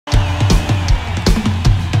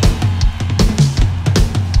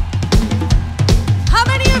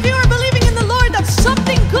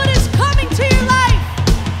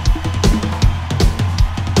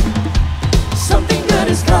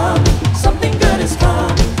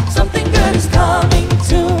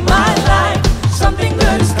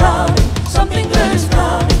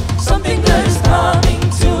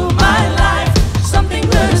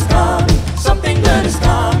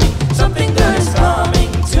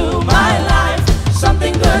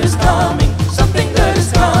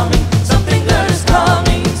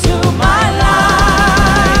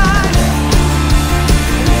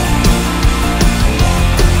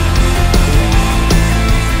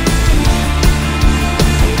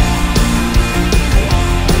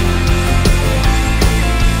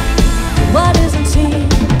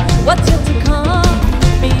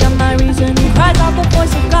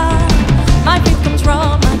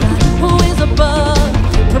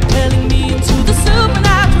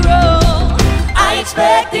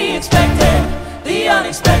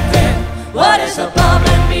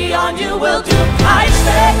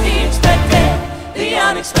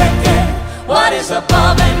unexpected. What is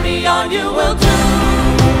above and beyond you will do.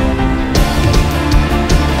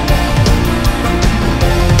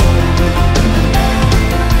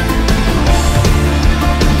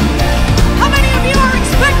 How many of you are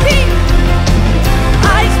expecting?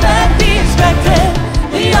 I expect the expected,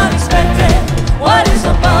 the unexpected. What is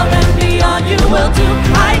above and beyond you will do.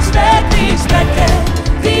 I expect the expected,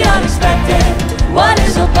 the unexpected. What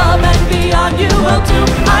is above and beyond you will do.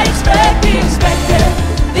 I expect the expected,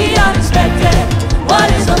 the unexpected.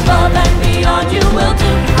 What is above and beyond you will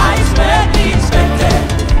do. I expect the expected,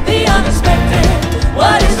 the unexpected.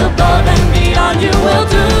 What is above and beyond you will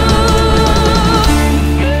do.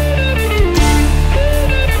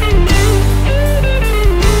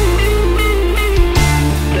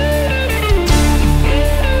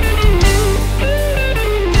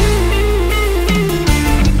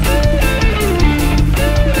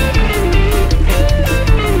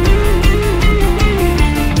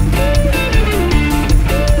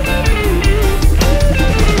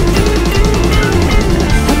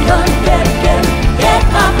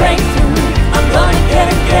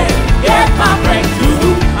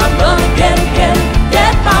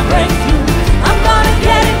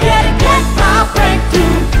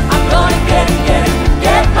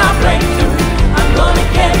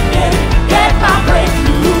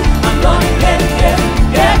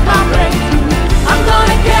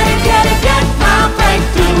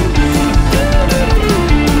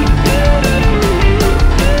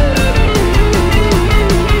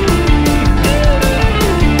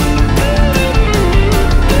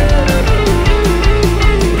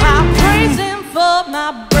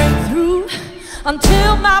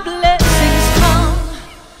 Until my blessings come.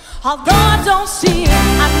 Although I don't see it,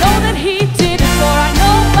 I know that He did it, for I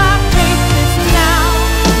know by faith it's now.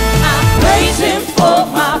 I praise Him for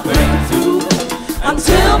my breakthrough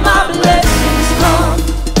until my blessings come.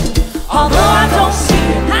 Although I don't see